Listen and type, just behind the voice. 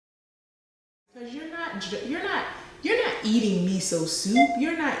you're not eating miso soup.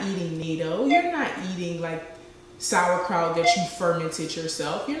 You're not eating natto. You're not eating like sauerkraut that you fermented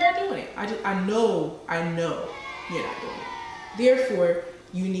yourself. You're not doing it. I know you're not doing it. Therefore,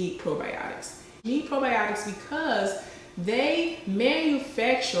 you need probiotics. You need probiotics because they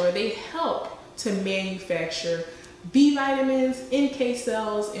help to manufacture B vitamins, NK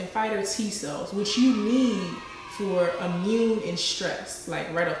cells, and fighter T cells, which you need for immune and stress,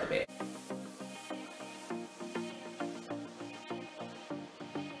 like right off the bat.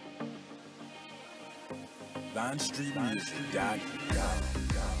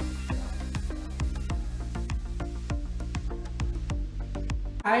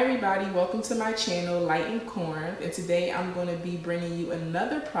 Hi everybody, welcome to my channel, Light and Corinth, and today I'm going to be bringing you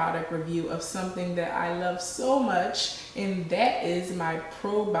another product review of something that I love so much, and that is my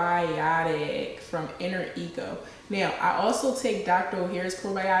probiotic from Inner Eco. Now, I also take Dr. O'Hare's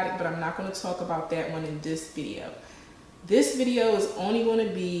probiotic, but I'm not going to talk about that one in this video. This video is only going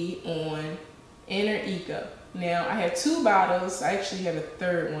to be on Inner Eco. Now, I have two bottles. I actually have a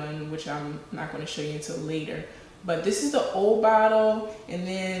third one, which I'm not going to show you until later. But this is the old bottle, and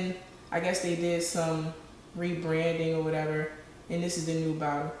then I guess they did some rebranding or whatever, and this is the new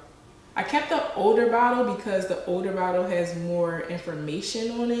bottle. I kept the older bottle because the older bottle has more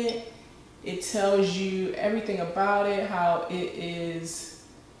information on it. It tells you everything about it, how it is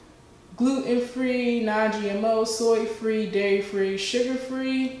gluten-free, non-GMO, soy-free, dairy-free,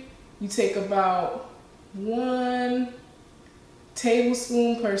 sugar-free. You take about 1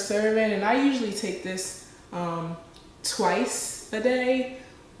 tablespoon per serving, and I usually take this twice a day,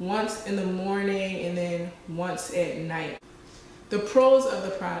 once in the morning and then once at night. The pros of the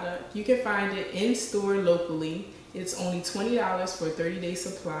product: you can find it in store locally. It's only $20 for a 30-day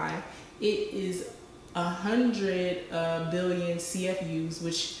supply. It is 100 billion CFUs,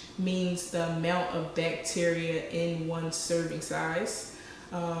 which means the amount of bacteria in one serving size.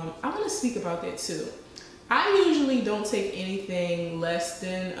 I want to speak about that too. I usually don't take anything less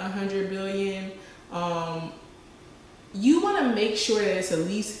than 100 billion. You want to make sure that it's at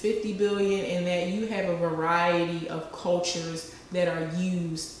least 50 billion and that you have a variety of cultures that are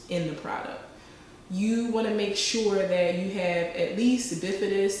used in the product. You want to make sure that you have at least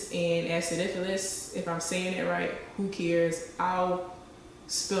bifidus and acidophilus. If I'm saying it right, who cares? I'll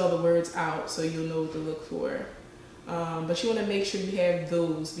spell the words out so you'll know what to look for. But you want to make sure you have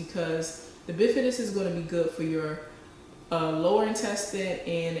those, because the bifidus is going to be good for your lower intestine,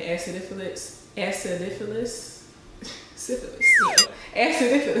 and acidophilus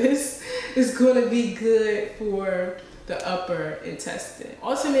is going to be good for the upper intestine.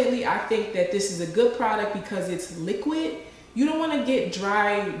 Ultimately, I think that this is a good product because it's liquid. You don't want to get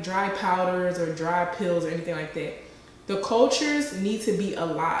dry powders or dry pills or anything like that. The cultures need to be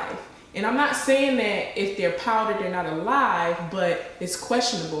alive. And I'm not saying that if they're powdered, they're not alive, but it's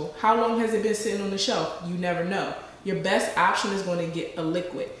questionable. How long has it been sitting on the shelf? You never know. Your best option is going to get a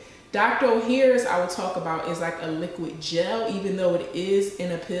liquid. Dr. O'Hare's, I will talk about, is like a liquid gel. Even though it is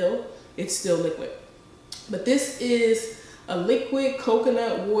in a pill, it's still liquid. But this is a liquid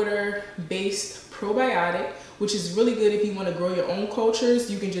coconut water based probiotic, which is really good if you want to grow your own cultures.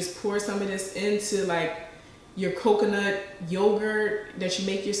 You can just pour some of this into like your coconut yogurt that you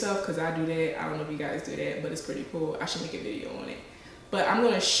make yourself, because I do that. I don't know if you guys do that, but it's pretty cool. I should make a video on it. But I'm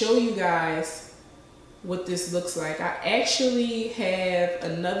going to show you guys what this looks like. I actually have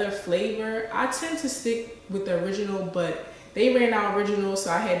another flavor. I tend to stick with the original, but they ran out original,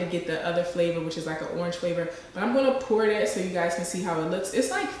 so I had to get the other flavor, which is like an orange flavor. But I'm gonna pour that so you guys can see how it looks. It's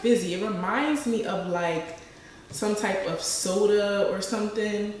like fizzy. It reminds me of like some type of soda or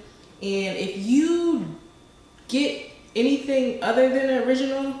something. And if you get anything other than the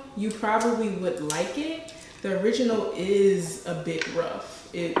original, you probably would like it. The original is a bit rough.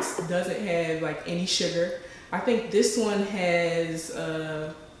 It doesn't have like any sugar. I think this one has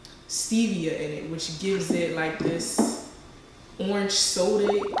stevia in it, which gives it like this orange soda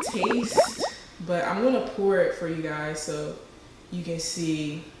taste. But I'm gonna pour it for you guys so you can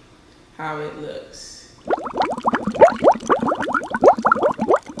see how it looks.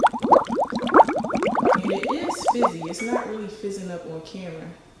 And it is fizzy. It's not really fizzing up on camera,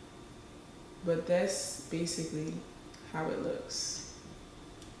 but that's basically how it looks.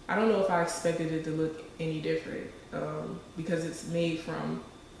 I don't know if I expected it to look any different because it's made from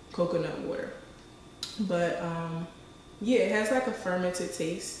coconut water. But yeah, it has like a fermented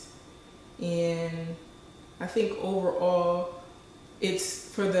taste. And I think overall, it's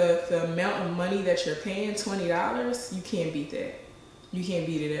for the amount of money that you're paying, $20, you can't beat that. You can't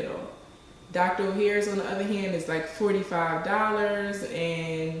beat it at all. Dr. O'Hare's, on the other hand, is like $45,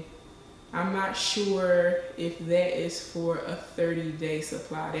 and I'm not sure if that is for a 30-day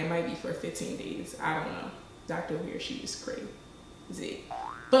supply. That might be for 15 days. I don't know. Dr. Weir, she is crazy.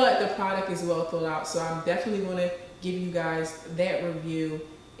 But the product is well thought out, so I'm definitely going to give you guys that review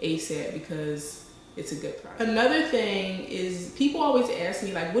ASAP because it's a good product. Another thing is people always ask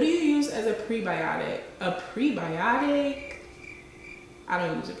me, like, what do you use as a prebiotic? A prebiotic? I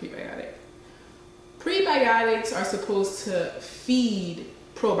don't use a prebiotic. Prebiotics are supposed to feed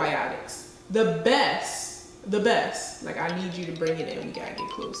probiotics. The best, like I need you to bring it in, we gotta get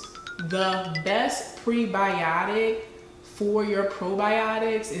close. The best prebiotic for your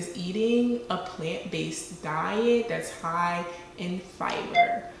probiotics is eating a plant-based diet that's high in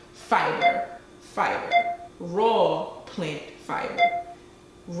fiber. Raw plant fiber,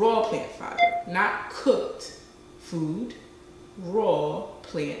 not cooked food, raw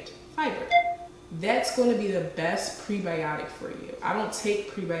plant fiber. That's going to be the best prebiotic for you. I don't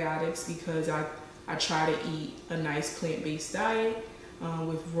take prebiotics because I try to eat a nice plant-based diet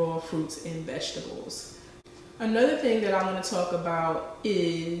with raw fruits and vegetables. Another thing that I want to talk about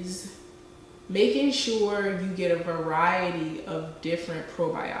is making sure you get a variety of different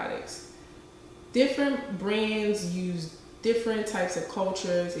probiotics. Different brands use different types of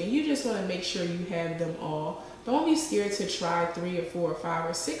cultures, and you just want to make sure you have them all. Don't be scared to try 3 or 4 or 5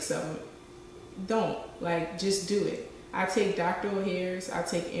 or 6 of them. Don't, like, just do it. I take Dr. O'Hare's, I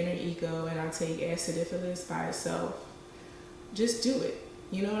take Inner Eco, and I take Acidophilus by itself. Just do it.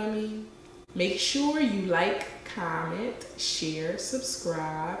 You know what I mean? Make sure you like, comment, share,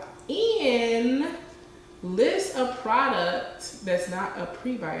 subscribe, and list a product that's not a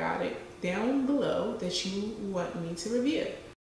prebiotic down below that you want me to review.